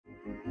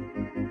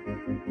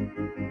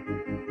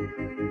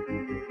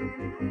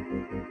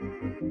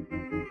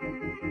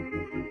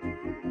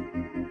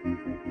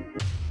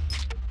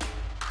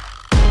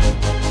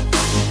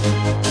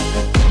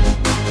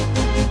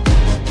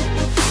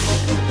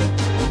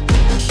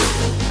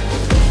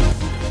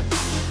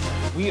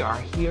We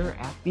are here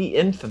at the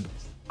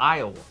infamous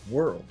Iowa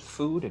World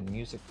Food and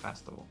Music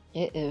Festival.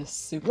 It is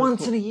super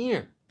Once cool. in a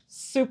year.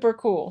 Super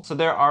cool. So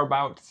there are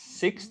about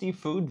 60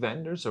 food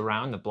vendors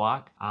around the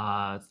block.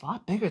 It's a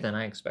lot bigger than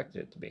I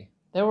expected it to be.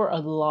 There were a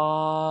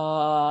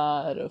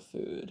lot of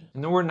food.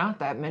 And there were not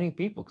that many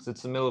people because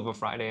it's the middle of a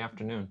Friday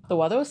afternoon. The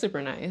weather was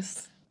super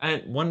nice.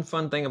 And one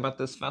fun thing about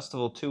this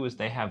festival too is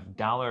they have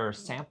dollar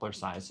sampler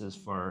sizes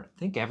for, I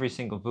think, every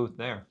single booth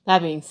there.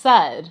 That being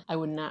said, I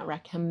would not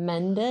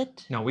recommend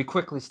it. No, we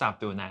quickly stopped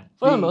doing that.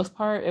 For the most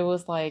part, it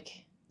was like...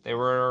 They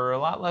were a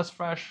lot less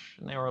fresh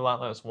and they were a lot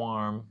less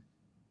warm.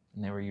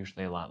 And they were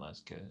usually a lot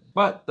less good.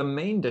 But the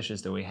main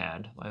dishes that we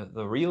had,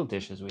 the real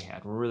dishes we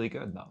had, were really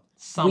good though.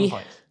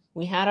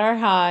 We had our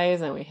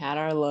highs and we had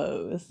our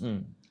lows.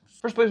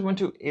 First place we went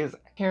to is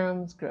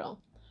Karam's Grill.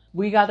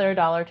 We got their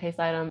 $1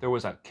 taste item. There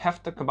was a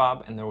kefta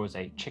kebab and there was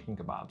a chicken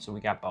kebab, so we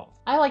got both.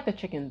 I like the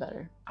chicken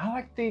better. I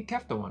like the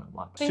kefta one a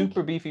lot.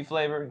 Super beefy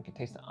flavor. You can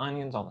taste the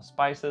onions, all the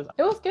spices.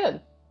 It was good,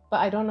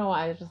 but I don't know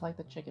why I just like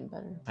the chicken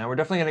better. And we're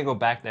definitely gonna go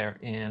back there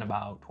in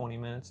about 20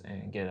 minutes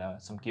and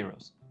get some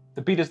gyros.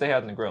 The pitas they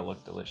had in the grill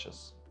looked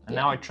delicious. And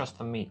now I trust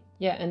the meat.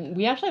 Yeah, and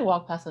we actually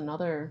walked past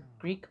another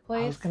Greek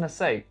place. I was gonna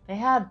say. They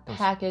had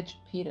packaged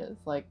pitas,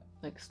 like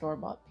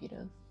store-bought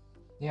pitas.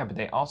 Yeah, but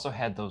they also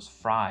had those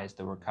fries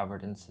that were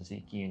covered in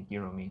tzatziki and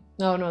gyro meat.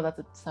 No, that's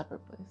a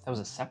separate place. That was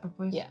a separate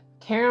place? Yeah.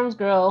 Karam's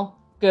Grill,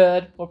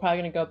 good. We're probably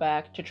gonna go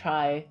back to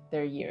try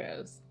their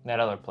gyros. That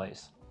other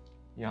place.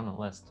 You're on the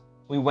list.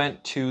 We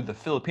went to the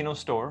Filipino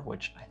Store,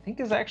 which I think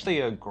is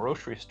actually a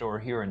grocery store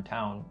here in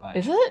town. But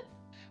is it?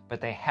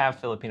 But they have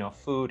Filipino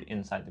food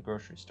inside the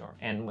grocery store.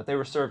 And what they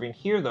were serving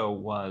here though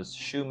was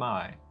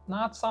shumai.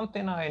 Not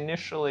something I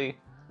initially...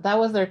 That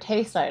was their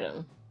taste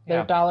item.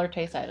 Their $1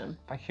 taste item.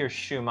 If I hear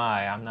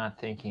shumai, I'm not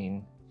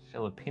thinking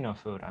Filipino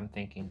food, I'm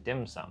thinking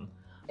dim sum.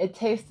 It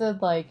tasted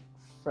like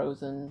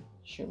frozen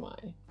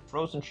shumai.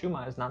 Frozen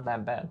shumai is not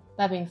that bad.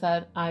 That being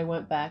said, I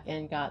went back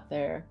and got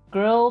their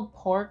grilled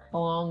pork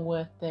along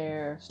with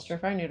their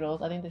stir-fry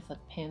noodles. I think they said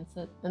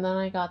pancit. And then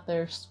I got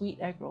their sweet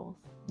egg rolls,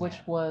 which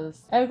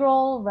was egg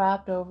roll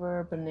wrapped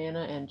over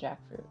banana and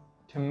jackfruit.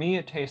 To me,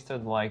 it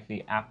tasted like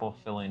the apple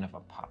filling of a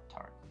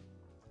Pop-Tart.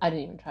 I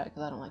didn't even try it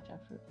because I don't like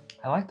jackfruit.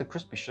 I like the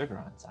crispy sugar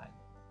on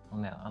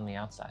the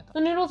outside. The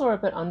noodles were a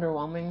bit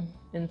underwhelming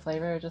in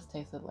flavor. It just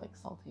tasted like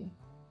salty.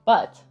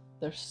 But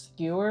their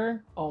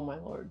skewer, oh my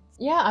lord.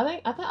 Yeah,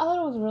 I thought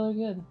it was really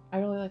good. I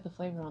really like the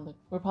flavor on it.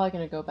 We're probably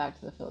gonna go back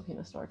to the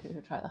Filipino store too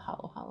to try the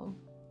halo halo.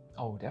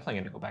 Oh, definitely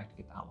gonna go back to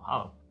get the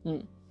halo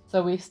halo.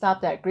 So we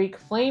stopped at Greek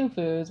Flame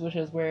Foods, which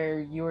is where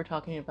you were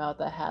talking about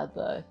that had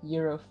the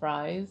gyro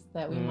fries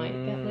that we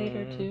might get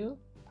later too.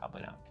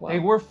 Probably not. Well, they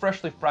were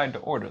freshly fried to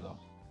order though.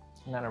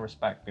 In that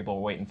respect, people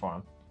were waiting for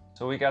them.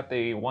 So we got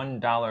the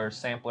 $1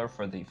 sampler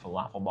for the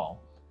falafel ball.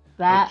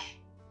 That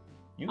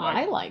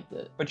I liked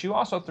it. But you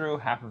also threw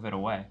half of it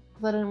away.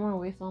 Because I didn't want to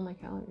waste all my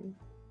calories.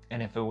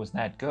 And if it was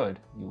that good,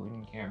 you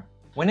wouldn't care.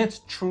 When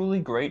it's truly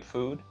great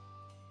food,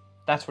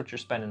 that's what you're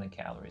spending the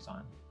calories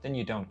on. Then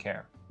you don't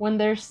care. When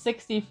there's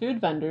 60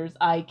 food vendors,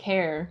 I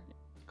care.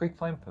 Greek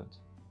Flame Foods.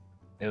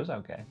 It was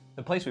okay.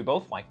 The place we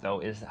both like though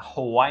is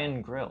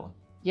Hawaiian Grill.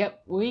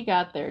 Yep, we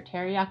got their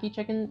teriyaki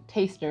chicken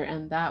taster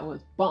and that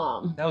was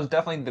bomb. That was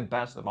definitely the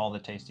best of all the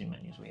tasting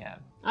menus we had.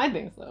 I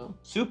think so.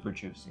 Super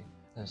juicy.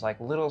 There's like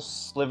little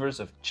slivers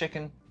of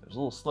chicken. There's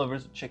little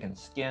slivers of chicken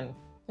skin.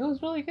 It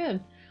was really good.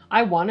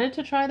 I wanted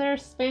to try their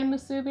spam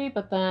musubi,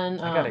 but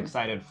then... I got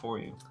excited for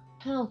you.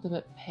 Kind of looked a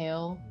bit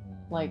pale.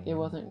 Like it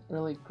wasn't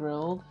really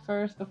grilled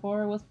first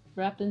before it was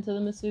wrapped into the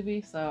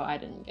musubi, so I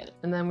didn't get it.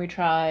 And then we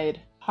tried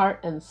heart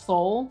and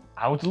soul.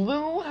 I was a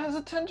little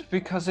hesitant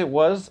because it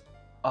was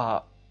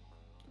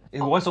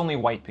only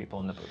white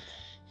people in the booth.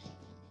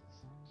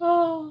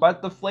 Oh.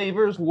 But the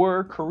flavors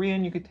were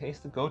Korean. You could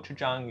taste the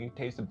gochujang, you could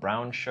taste the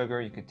brown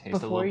sugar, you could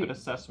taste a little bit of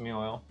sesame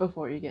oil.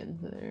 Before you get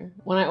into there.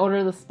 When I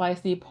ordered the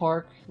spicy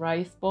pork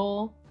rice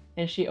bowl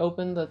and she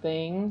opened the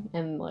thing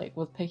and like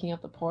was picking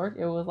up the pork,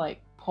 it was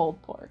like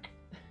pulled pork.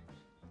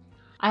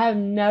 I have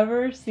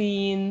never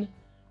seen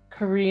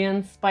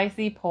Korean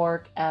spicy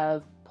pork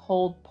as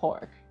pulled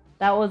pork.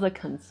 That was a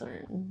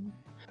concern.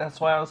 That's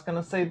why I was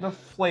gonna say the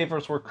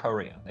flavors were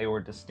Korean. They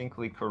were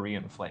distinctly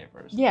Korean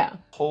flavors. Yeah.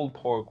 Pulled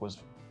pork was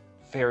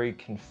very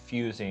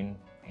confusing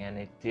and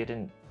it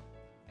didn't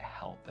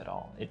help at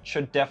all. It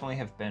should definitely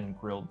have been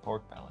grilled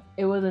pork belly.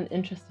 It was an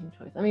interesting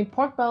choice. I mean,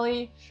 pork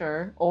belly,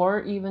 sure,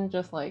 or even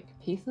just like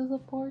pieces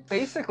of pork.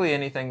 Basically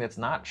anything that's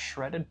not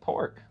shredded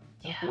pork.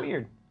 That's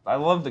weird. I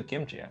love the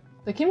kimchi.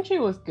 The kimchi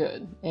was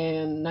good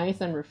and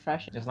nice and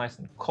refreshing. It's nice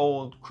and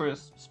cold,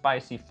 crisp,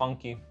 spicy,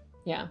 funky.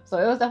 Yeah, so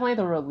it was definitely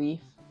the relief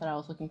that I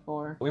was looking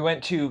for. We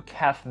went to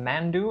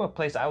Kathmandu, a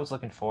place I was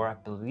looking for. I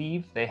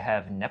believe they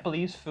have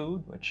Nepalese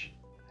food, which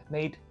I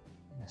made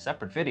in a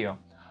separate video.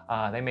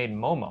 They made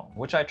momo,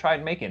 which I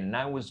tried making, and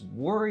I was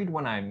worried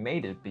when I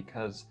made it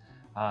because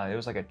it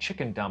was like a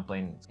chicken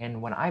dumpling,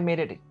 and when I made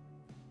it...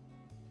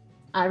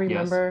 I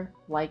remember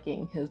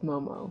liking his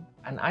momo.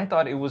 And I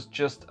thought it was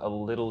just a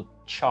little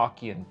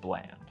chalky and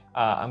bland.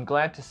 I'm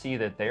glad to see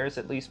that theirs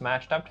at least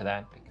matched up to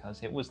that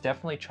because it was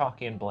definitely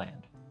chalky and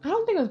bland. I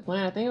don't think it was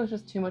bland. I think it was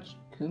just too much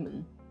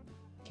cumin.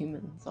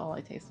 Cumin is all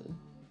I tasted.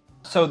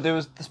 So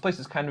this place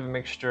is kind of a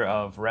mixture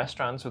of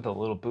restaurants with a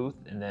little booth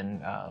and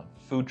then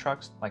food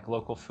trucks, like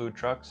local food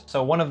trucks.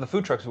 So one of the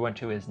food trucks we went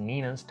to is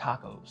Nina's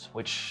Tacos,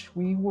 which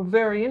we were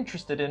very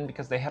interested in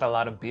because they had a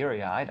lot of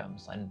birria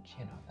items, and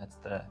you know, that's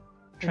the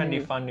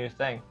trendy, fun new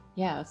thing.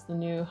 Yeah, it's the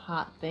new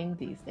hot thing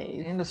these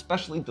days. And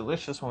especially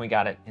delicious when we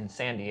got it in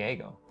San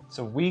Diego.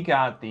 So we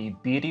got the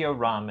birria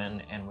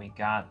ramen and we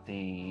got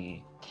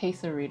the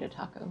quesarito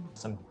taco.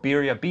 some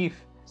birria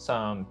beef,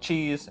 some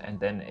cheese, and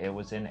then it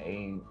was in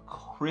a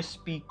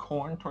crispy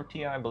corn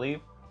tortilla, I believe.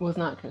 Was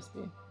not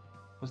crispy.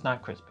 Was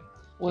not crispy.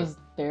 Was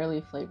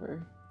barely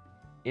flavored.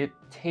 It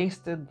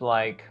tasted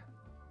like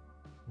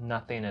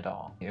nothing at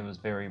all. It was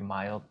very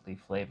mildly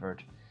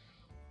flavored.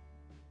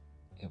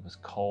 It was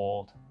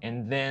cold.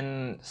 And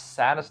then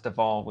saddest of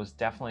all was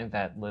definitely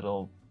that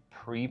little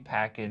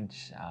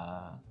pre-packaged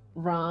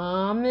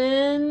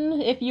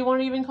ramen, if you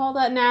want to even call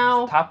that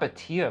now.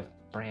 Taqueria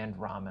brand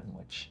ramen,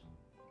 which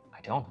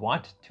I don't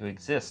want to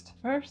exist.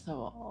 First of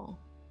all,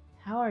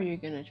 how are you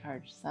going to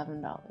charge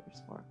 $7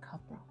 for a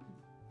cup ramen?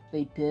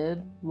 They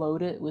did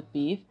load it with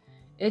beef.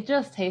 It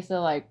just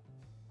tasted like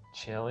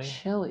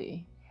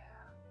chili.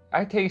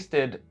 I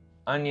tasted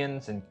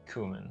onions and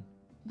cumin.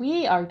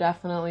 We are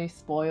definitely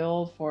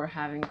spoiled for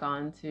having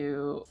gone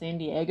to San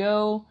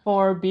Diego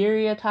for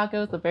birria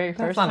tacos the very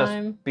first time. That's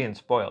not us being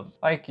spoiled.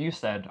 Like you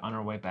said on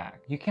our way back,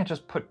 you can't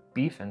just put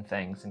beef in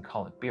things and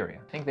call it birria.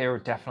 I think they were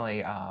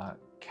definitely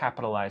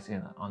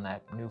capitalizing on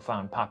that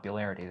newfound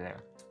popularity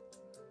there.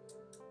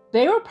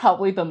 They were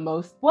probably the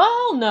most,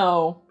 well,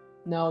 no,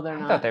 they're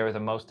not. I thought they were the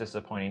most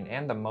disappointing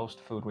and the most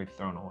food we've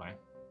thrown away.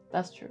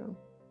 That's true.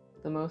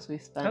 The most we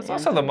spent. That's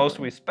also the most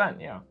we spent,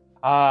 yeah.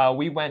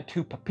 We went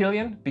to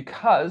Papillion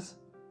because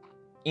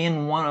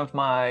in one of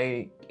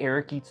my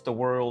Eric Eats the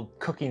World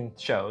cooking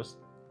shows,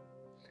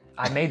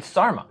 I made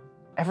sarma.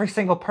 Every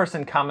single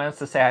person comments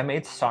to say I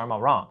made sarma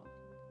wrong.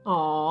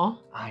 Aww.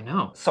 I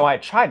know. So I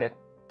tried it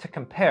to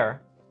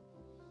compare.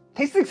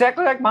 Tastes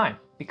exactly like mine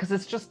because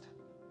it's just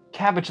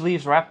cabbage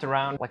leaves wrapped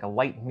around like a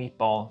light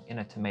meatball in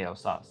a tomato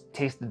sauce.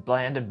 Tasted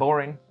bland and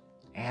boring,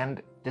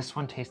 and this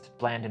one tasted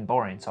bland and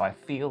boring, so I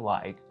feel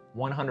like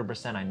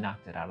 100% I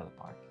knocked it out of the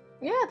park.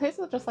 Yeah, it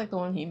tasted just like the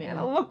one he made. And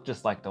it looked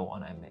just like the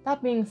one I made.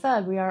 That being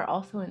said, we are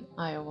also in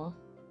Iowa.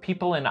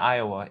 People in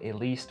Iowa at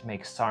least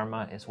make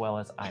sarma as well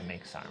as I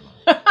make sarma.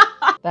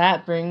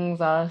 That brings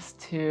us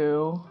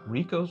to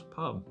Rico's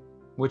Pub,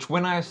 which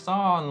when I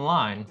saw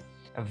online,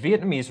 a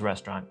Vietnamese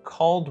restaurant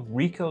called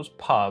Rico's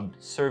Pub,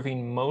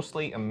 serving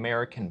mostly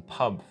American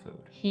pub food.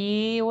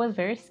 He was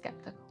very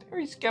skeptical.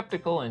 Very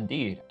skeptical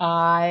indeed.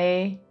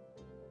 I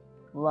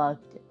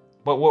loved it.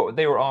 But what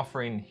they were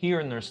offering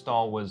here in their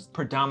stall was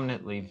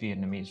predominantly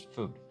Vietnamese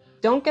food.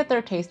 Don't get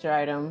their taster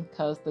item,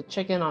 because the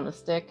chicken on a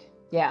stick,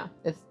 yeah,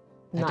 it's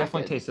not It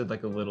definitely good. tasted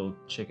like a little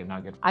chicken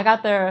nugget. I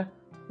got their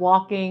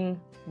walking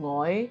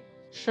loy,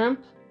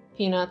 shrimp,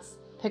 peanuts,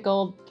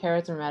 pickled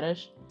carrots and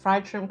radish,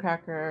 fried shrimp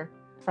cracker,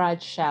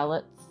 fried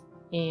shallots,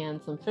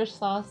 and some fish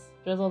sauce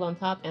drizzled on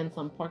top, and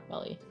some pork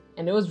belly.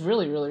 And it was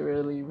really, really,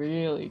 really,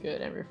 really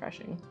good and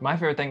refreshing. My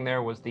favorite thing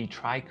there was the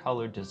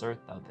tri-colored dessert,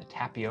 though, the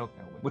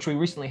tapioca, which we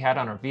recently had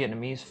on our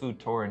Vietnamese food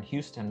tour in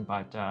Houston,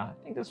 but I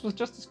think this was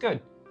just as good.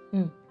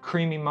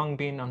 Creamy mung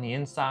bean on the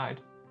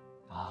inside.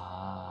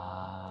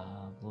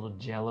 A little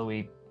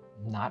jello-y,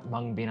 not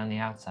mung bean on the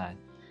outside.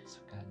 So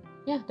good.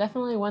 Yeah,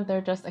 definitely went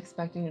there just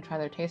expecting to try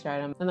their taster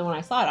items. And then when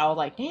I saw it, I was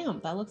like,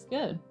 damn, that looks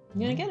good. I'm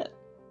gonna get it.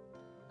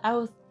 I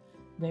was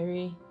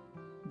very,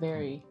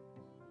 very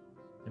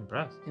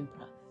impressed. Yes.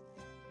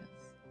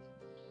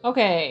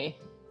 Okay.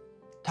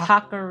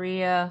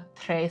 Taqueria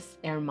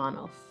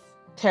Hermanos.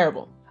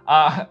 Terrible.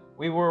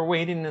 We were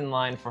waiting in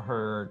line for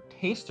her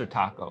taster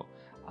taco,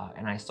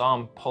 and I saw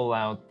him pull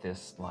out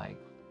this like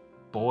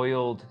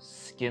boiled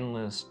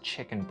skinless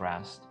chicken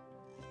breast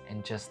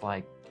and just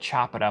like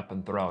chop it up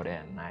and throw it in.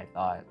 And I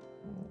thought,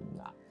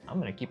 nah, I'm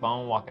gonna keep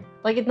on walking.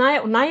 Like it's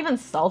not even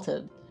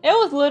salted. It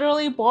was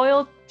literally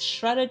boiled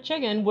shredded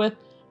chicken with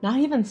not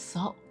even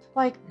salt.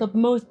 Like the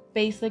most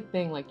basic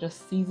thing, like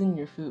just season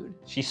your food.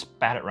 She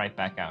spat it right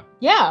back out.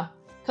 Yeah,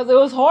 because it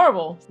was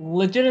horrible.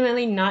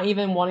 Legitimately not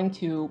even wanting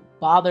to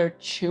bother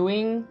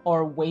chewing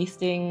or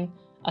wasting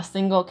a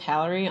single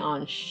calorie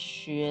on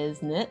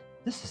shiznit.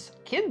 This is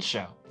a kid's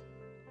show.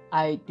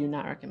 I do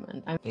not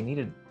recommend. They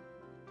needed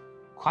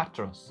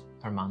cuatros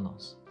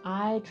hermanos.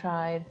 I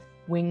tried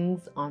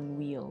Wings on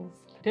Wheels.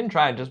 Didn't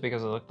try it just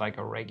because it looked like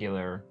a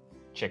regular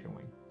chicken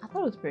wing. I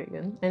thought it was pretty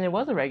good. And it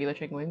was a regular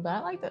chicken wing, but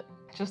I liked it.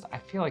 I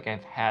feel like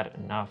I've had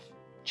enough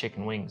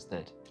chicken wings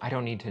that I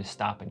don't need to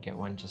stop and get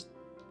one just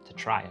to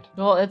try it.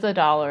 Well, it's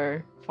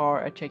 $1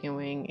 for a chicken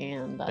wing,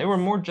 and they were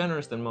more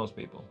generous than most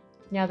people.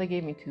 Yeah, they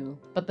gave me 2,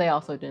 but they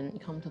also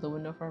didn't come to the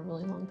window for a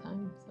really long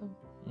time, so.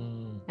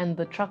 And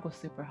the truck was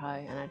super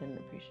high, and I didn't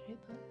appreciate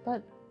that,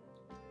 but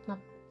not.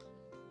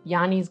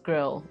 Yanni's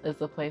Grill is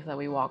the place that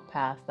we walked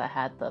past that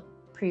had the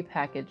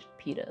pre-packaged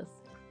pitas.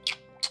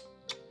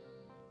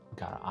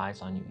 got our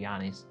eyes on you,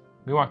 Yanni's.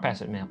 We walked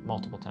past it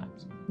multiple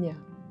times. Yeah.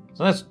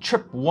 So that's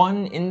trip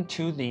 1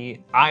 into the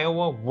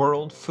Iowa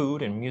World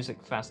Food and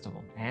Music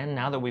Festival. And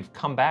now that we've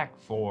come back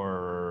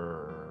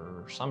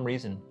for some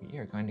reason, we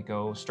are going to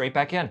go straight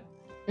back in.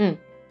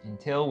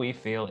 Until we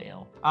feel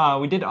ill.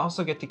 We did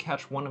also get to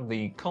catch one of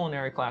the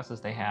culinary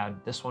classes they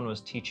had. This one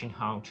was teaching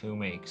how to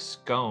make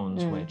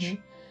scones, which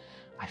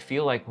I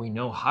feel like we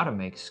know how to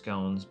make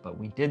scones, but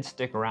we did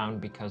stick around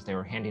because they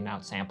were handing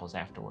out samples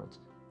afterwards.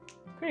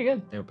 Pretty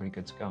good. They were pretty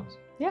good scones.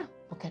 Yeah.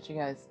 We'll catch you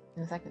guys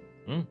in a second.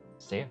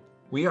 See ya.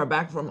 We are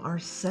back from our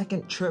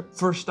second trip.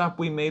 First stop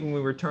we made when we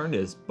returned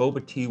is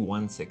Boba Tea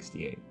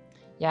 168.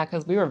 Yeah,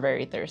 because we were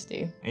very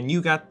thirsty. And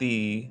you got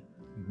the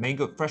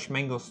fresh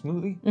mango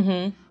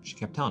smoothie? She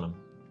kept telling him,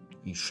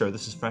 you sure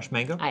this is fresh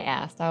mango? I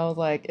asked. I was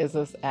like, is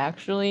this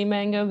actually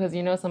mango? Because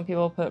you know some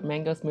people put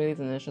mango smoothies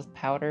and it's just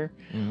powder.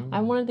 I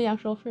wanted the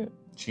actual fruit.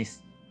 She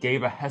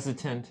gave a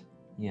hesitant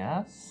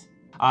yes.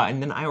 And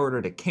then I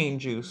ordered a cane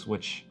juice,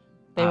 which...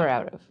 They were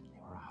out of.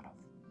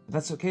 But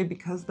that's okay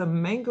because the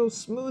mango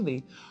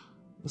smoothie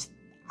was,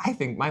 I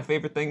think, my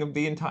favorite thing of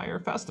the entire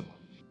festival.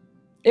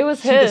 It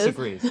was She his.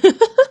 disagrees.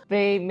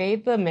 They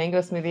made the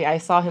mango smoothie. I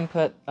saw him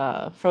put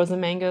frozen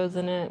mangoes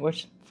in it,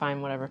 which,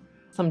 fine, whatever.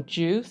 Some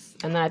juice,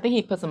 and then I think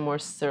he put some more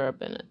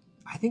syrup in it.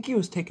 I think he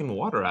was taking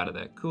water out of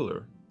that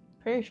cooler.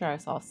 Pretty sure I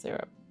saw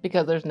syrup,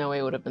 because there's no way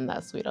it would have been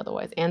that sweet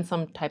otherwise, and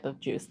some type of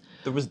juice.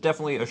 There was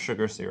definitely a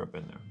sugar syrup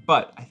in there,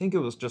 but I think it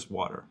was just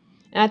water.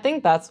 And I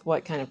think that's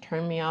what kind of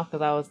turned me off,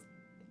 because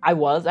I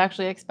was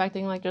actually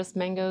expecting like just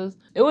mangoes.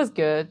 It was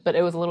good, but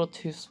it was a little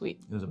too sweet.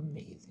 It was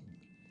amazing.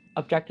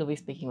 Objectively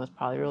speaking, it was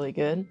probably really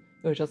good.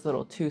 It was just a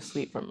little too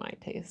sweet for my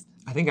taste.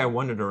 I think I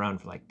wandered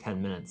around for like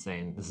 10 minutes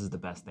saying, this is the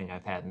best thing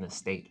I've had in this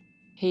state.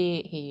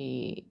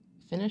 He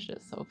finished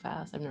it so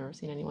fast. I've never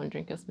seen anyone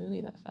drink a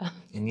smoothie that fast.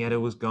 And yet it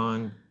was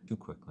gone too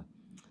quickly.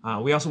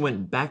 We also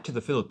went back to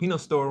the Filipino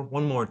store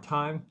one more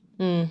time.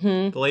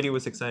 The lady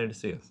was excited to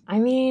see us. I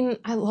mean,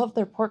 I love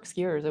their pork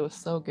skewers. It was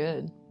so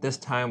good. This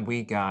time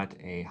we got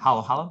a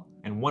halo halo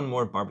and one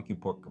more barbecue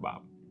pork kebab.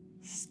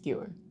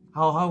 Skewer.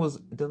 Halo halo was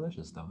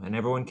delicious though, and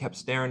everyone kept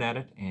staring at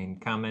it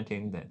and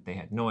commenting that they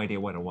had no idea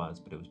what it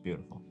was, but it was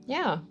beautiful.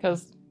 Yeah,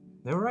 because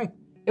they were right.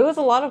 It was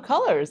a lot of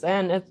colors,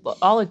 and it's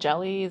all the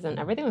jellies, and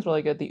everything was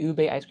really good. The ube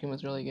ice cream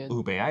was really good.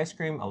 Ube ice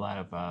cream, a lot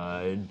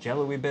of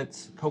jello-y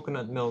bits,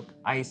 coconut milk,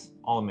 ice,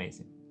 all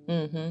amazing.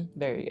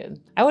 Very good.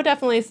 I would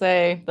definitely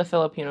say the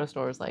Filipino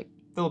store is like...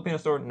 Filipino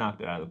store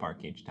knocked it out of the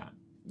park each time.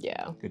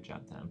 Yeah. Good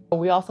job, Tim.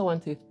 We also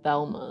went to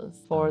Thelma's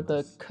for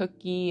the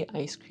cookie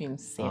ice cream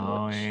sandwich.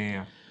 Oh,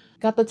 yeah.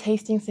 Got the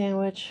tasting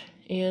sandwich,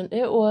 and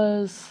it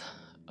was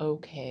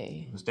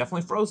okay. It was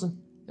definitely frozen.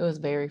 It was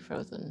very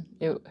frozen.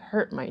 It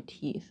hurt my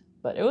teeth,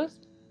 but it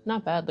was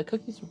not bad. The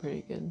cookies were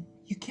pretty good.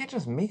 You can't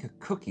just make a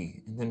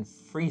cookie and then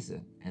freeze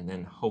it and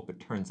then hope it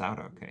turns out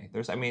okay.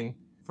 I mean,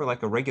 for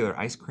like a regular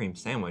ice cream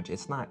sandwich,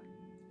 it's not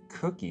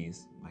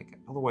cookies. Like,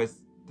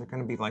 otherwise, they're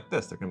gonna be like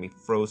this. They're gonna be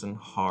frozen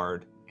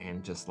hard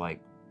and just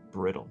like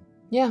brittle.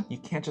 Yeah. You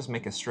can't just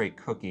make a straight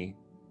cookie,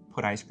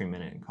 put ice cream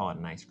in it, and call it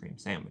an ice cream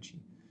sandwich.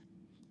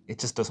 It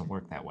just doesn't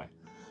work that way.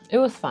 It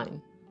was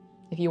fine.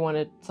 If you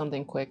wanted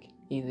something quick,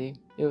 easy,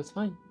 it was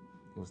fine.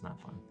 It was not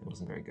fun. It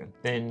wasn't very good.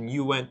 Then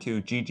you went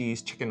to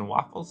Gigi's Chicken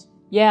Waffles.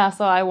 Yeah,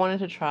 so I wanted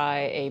to try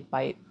a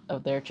bite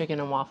of their chicken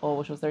and waffle,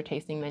 which was their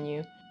tasting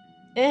menu.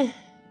 The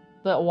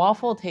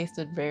waffle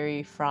tasted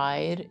very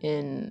fried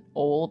in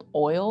old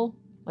oil.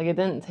 Like, it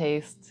didn't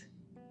taste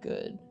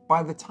good.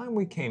 By the time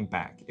we came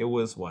back, it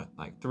was what,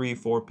 like 3,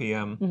 4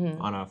 p.m.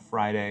 On a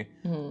Friday.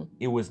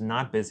 It was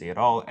not busy at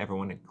all.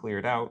 Everyone had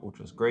cleared out, which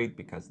was great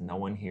because no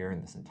one here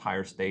in this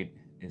entire state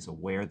is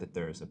aware that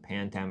there's a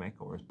pandemic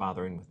or is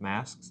bothering with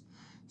masks.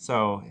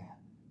 So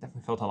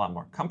definitely felt a lot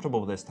more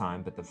comfortable this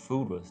time, but the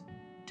food was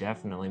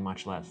definitely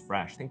much less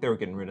fresh. I think they were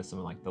getting rid of some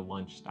of like the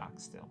lunch stock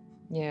still.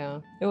 Yeah,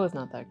 it was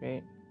not that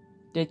great.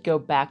 Did go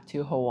back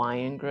to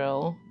Hawaiian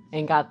Grill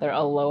and got their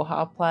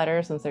aloha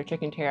platter since their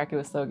chicken teriyaki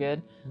was so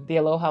good. The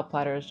aloha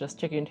platter is just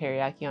chicken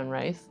teriyaki on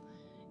rice,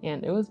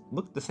 and it was...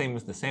 Looked the same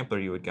as the sampler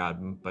you had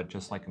gotten, but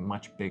just like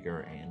much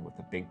bigger and with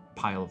a big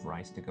pile of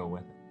rice to go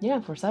with it. Yeah,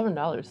 for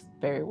 $7,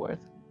 very worth.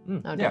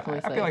 I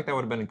feel like that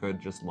would have been a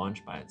good just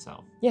lunch by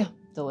itself. Yeah,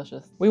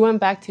 delicious. We went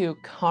back to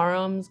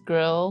Karam's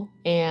Grill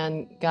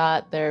and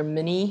got their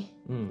mini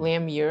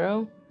lamb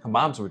gyro.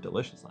 Kebabs were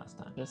delicious last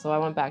time. So I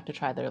went back to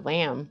try their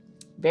lamb.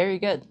 Very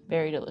good,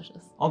 very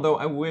delicious. Although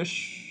I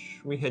wish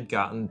we had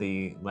gotten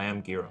the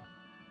lamb gyro.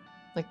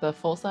 Like the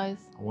full size?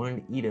 I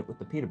wanted to eat it with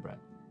the pita bread.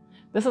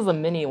 This is a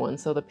mini one,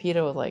 so the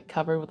pita was like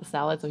covered with the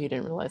salad, so he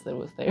didn't realize that it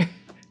was there.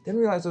 Didn't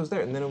realize it was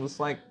there, and then it was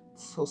like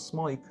so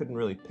small you couldn't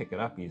really pick it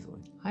up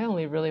easily. I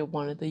only really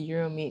wanted the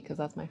gyro meat because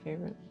that's my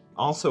favorite.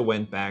 Also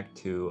went back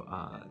to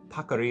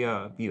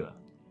Taqueria Villa.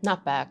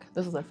 Not back.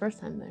 This was our first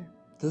time there.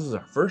 This was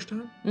our first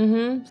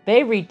time?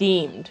 They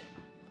redeemed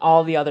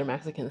all the other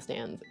Mexican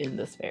stands in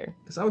this fair.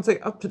 Because I would say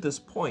up to this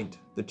point,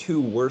 the 2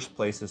 worst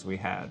places we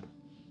had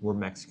were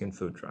Mexican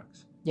food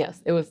trucks.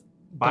 Yes, it was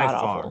by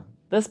god-awful. far.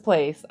 This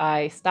place,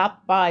 I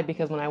stopped by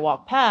because when I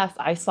walked past,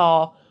 I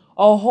saw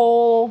a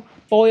whole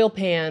foil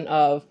pan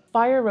of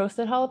fire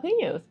roasted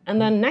jalapenos.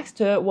 And then next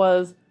to it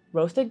was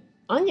roasted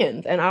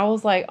onions. And I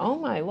was like, oh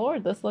my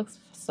Lord, this looks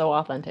so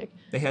authentic.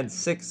 They had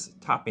 6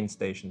 topping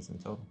stations in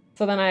total.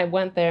 So then I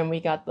went there and we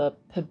got the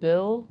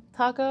Papillion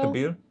taco.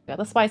 Papillion? Got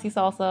the spicy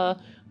salsa,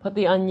 put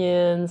the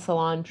onion,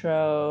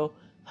 cilantro,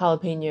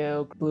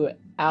 jalapeno, blew it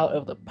out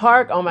of the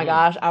park. Oh my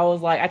gosh. I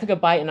was like, I took a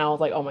bite and I was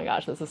like, oh my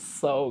gosh, this is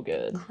so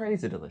good.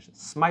 Crazy delicious.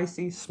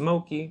 Spicy,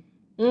 smoky.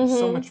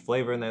 So much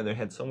flavor in there. They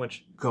had so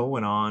much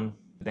going on.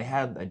 They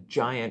had a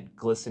giant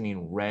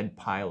glistening red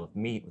pile of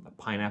meat with a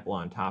pineapple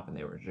on top, and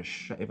they were just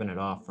shaving it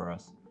off for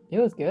us. It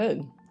was good.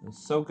 It was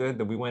so good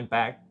that we went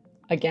back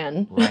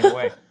again right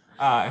away.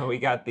 And we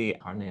got the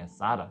carne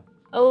asada.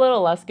 A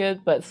little less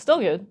good, but still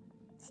good.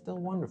 Still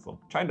wonderful.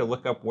 Tried to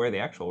look up where the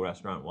actual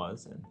restaurant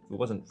was, and if it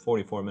wasn't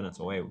 44 minutes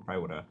away, we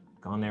probably would have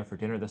gone there for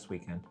dinner this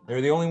weekend.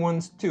 They're the only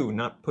ones, too,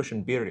 not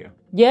pushing birria.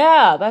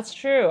 Yeah, that's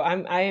true.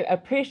 I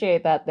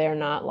appreciate that they're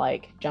not,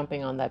 like,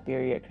 jumping on that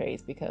birria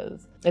craze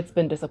because it's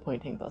been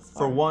disappointing thus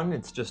far. For one,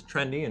 it's just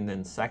trendy, and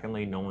then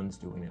secondly, no one's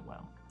doing it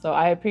well. So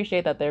I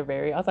appreciate that they're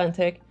very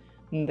authentic,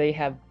 and they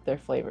have their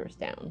flavors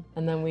down.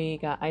 And then we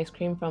got ice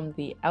cream from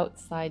the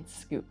Outside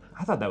Scoop.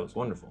 I thought that was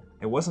wonderful.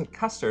 It wasn't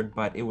custard,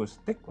 but it was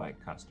thick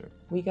like custard.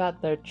 We got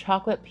their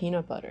chocolate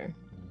peanut butter.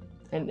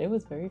 And it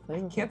was very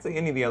flavorful. I can't say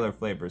any of the other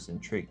flavors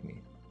intrigued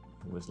me.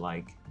 It was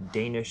like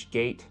Danish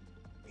Gate,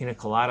 pina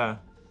colada,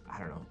 I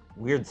don't know,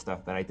 weird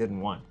stuff that I didn't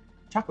want.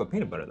 Chocolate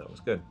peanut butter, though,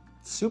 was good.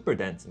 Super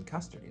dense and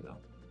custardy, though.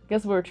 I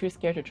guess we were too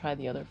scared to try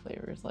the other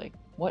flavors. Like,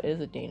 what is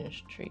a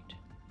Danish treat?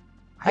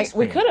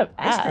 We could have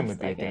asked. Ice cream would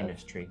be a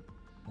Danish treat.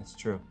 That's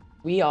true.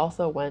 We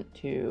also went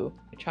to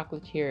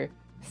Chocolaterie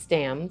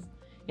Stam's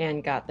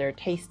and got their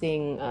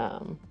tasting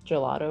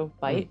gelato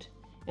bite.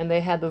 And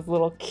they had this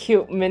little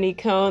cute mini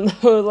cone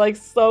that was like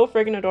so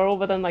freaking adorable,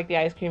 but then like the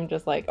ice cream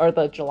just like, or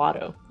the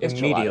gelato.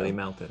 Immediately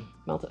melted.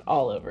 Melted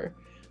all over.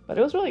 But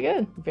it was really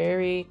good.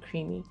 Very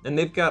creamy. And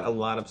they've got a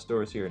lot of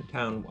stores here in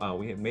town.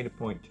 We have made a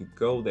point to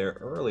go there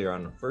earlier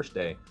on the first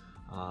day.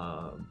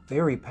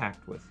 Very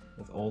packed with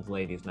old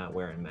ladies not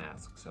wearing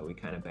masks, so we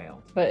kind of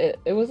bailed. But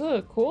it was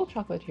a cool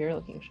chocolatier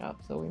looking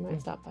shop, so we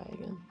might stop by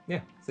again.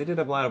 Yeah, they did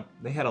have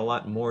they had a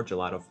lot more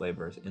gelato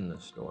flavors in the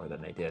store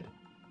than they did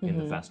in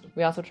the festival.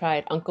 We also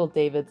tried Uncle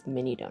David's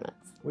mini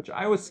donuts, which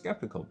I was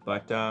skeptical,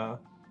 but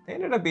they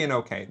ended up being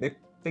okay.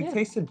 They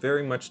tasted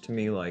very much to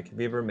me like, have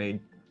you ever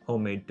made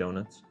homemade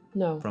donuts?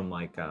 No. From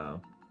like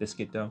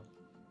biscuit dough?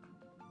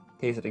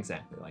 Tasted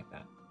exactly like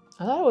that.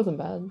 I thought it wasn't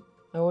bad.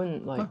 I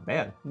wouldn't like not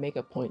bad. Make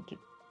a point to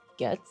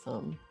get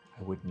some.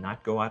 I would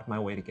not go out of my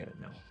way to get it,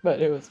 no.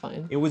 But it was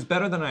fine. It was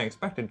better than I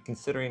expected,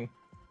 considering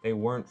they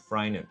weren't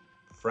frying it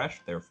fresh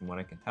there, from what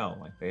I can tell.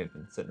 Like, they had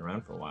been sitting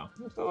around for a while.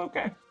 It was still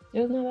okay.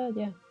 It was not bad,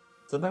 yeah.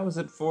 So that was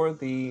it for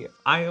the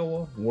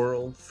Iowa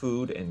World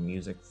Food and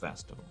Music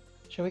Festival.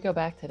 Should we go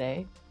back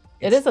today?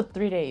 It is a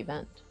 3-day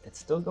event. It's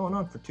still going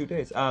on for 2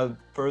 days.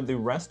 For the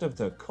rest of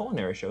the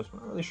culinary shows, we're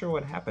not really sure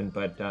what happened,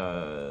 but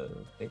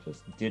they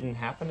just didn't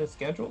happen as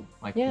scheduled.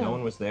 Like, no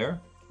one was there.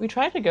 We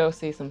tried to go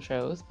see some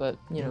shows, but,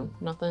 you know,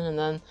 nothing. And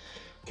then...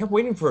 kept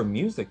waiting for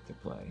music to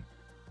play.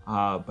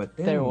 But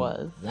then... there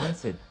was.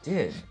 Once it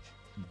did,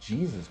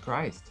 Jesus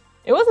Christ.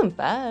 It wasn't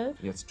bad.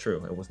 It's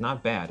true. It was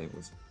not bad. It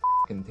was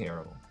f***ing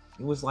terrible.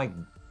 It was like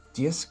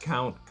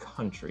discount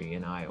country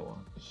in Iowa.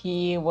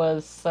 He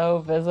was so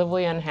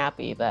visibly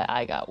unhappy that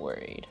I got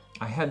worried.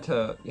 I had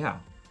to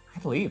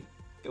leave.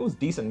 If it was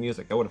decent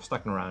music, I would have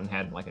stuck around and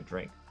had like a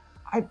drink.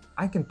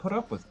 I can put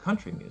up with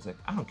country music.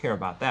 I don't care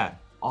about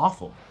that.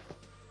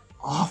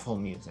 Awful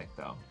music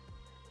though.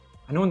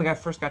 I know when the guy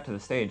first got to the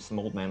stage, some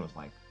old man was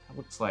like, that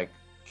looks like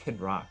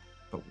Kid Rock,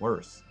 but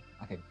worse.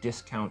 Like a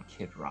discount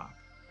Kid Rock.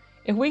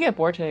 If we get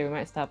bored today, we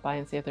might stop by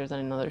and see if there's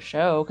another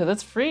show, because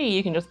it's free.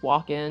 You can just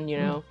walk in, you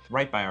know.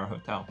 Right by our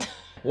hotel.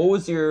 What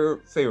was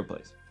your favorite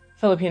place?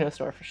 Filipino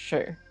Store, for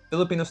sure.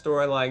 Filipino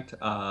Store I liked.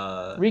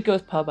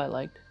 Rico's Pub I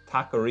liked.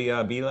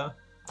 Taqueria Villa.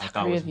 I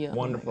thought was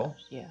wonderful. Oh my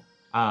gosh, yeah.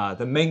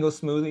 The mango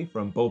smoothie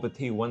from Boba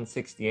Tea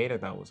 168 I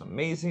thought was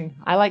amazing.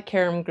 I like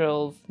Karam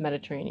Grill's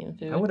Mediterranean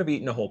food. I would have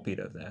eaten a whole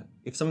pita of that.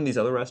 If some of these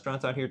other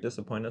restaurants out here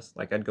disappoint us,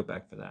 like, I'd go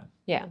back for that.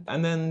 Yeah.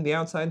 And then the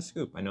Outside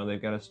Scoop. I know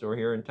they've got a store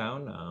here in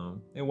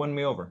town. They won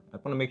me over. I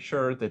want to make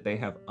sure that they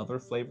have other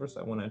flavors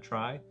I want to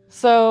try.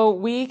 So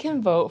we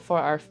can vote for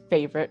our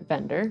favorite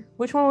vendor.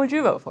 Which one would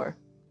you vote for?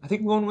 I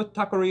think I'm going with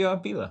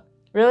Taqueria Villa.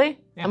 Really?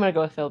 Yeah. I'm going to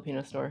go with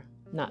Filipino Store.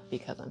 Not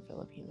because I'm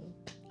Filipino.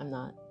 I'm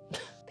not.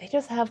 They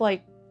just have,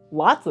 like,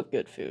 lots of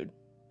good food.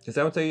 Because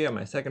I would say, yeah,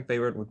 my second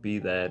favorite would be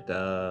that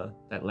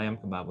lamb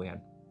kebab we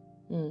had.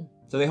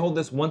 So they hold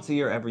this once a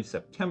year every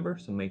September,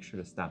 so make sure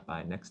to stop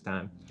by next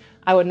time.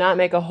 I would not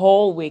make a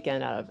whole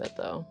weekend out of it,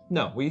 though.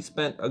 No, we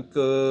spent a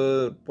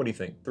good, what do you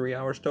think, 3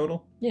 hours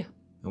total? Yeah.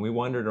 And we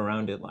wandered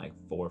around it like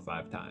 4 or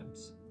 5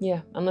 times.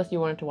 Yeah, unless you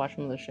wanted to watch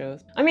some of the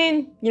shows. I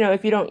mean, you know,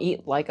 if you don't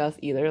eat like us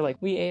either, like,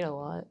 we ate a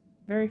lot.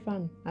 Very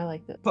fun. I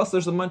liked it. Plus,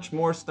 there's a bunch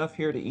more stuff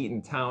here to eat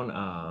in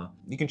town.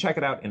 You can check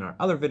it out in our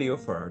other video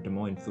for our Des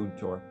Moines food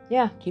tour.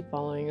 Yeah, keep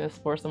following us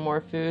for some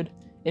more food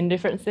in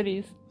different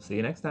cities. See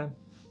you next time.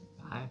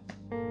 Bye.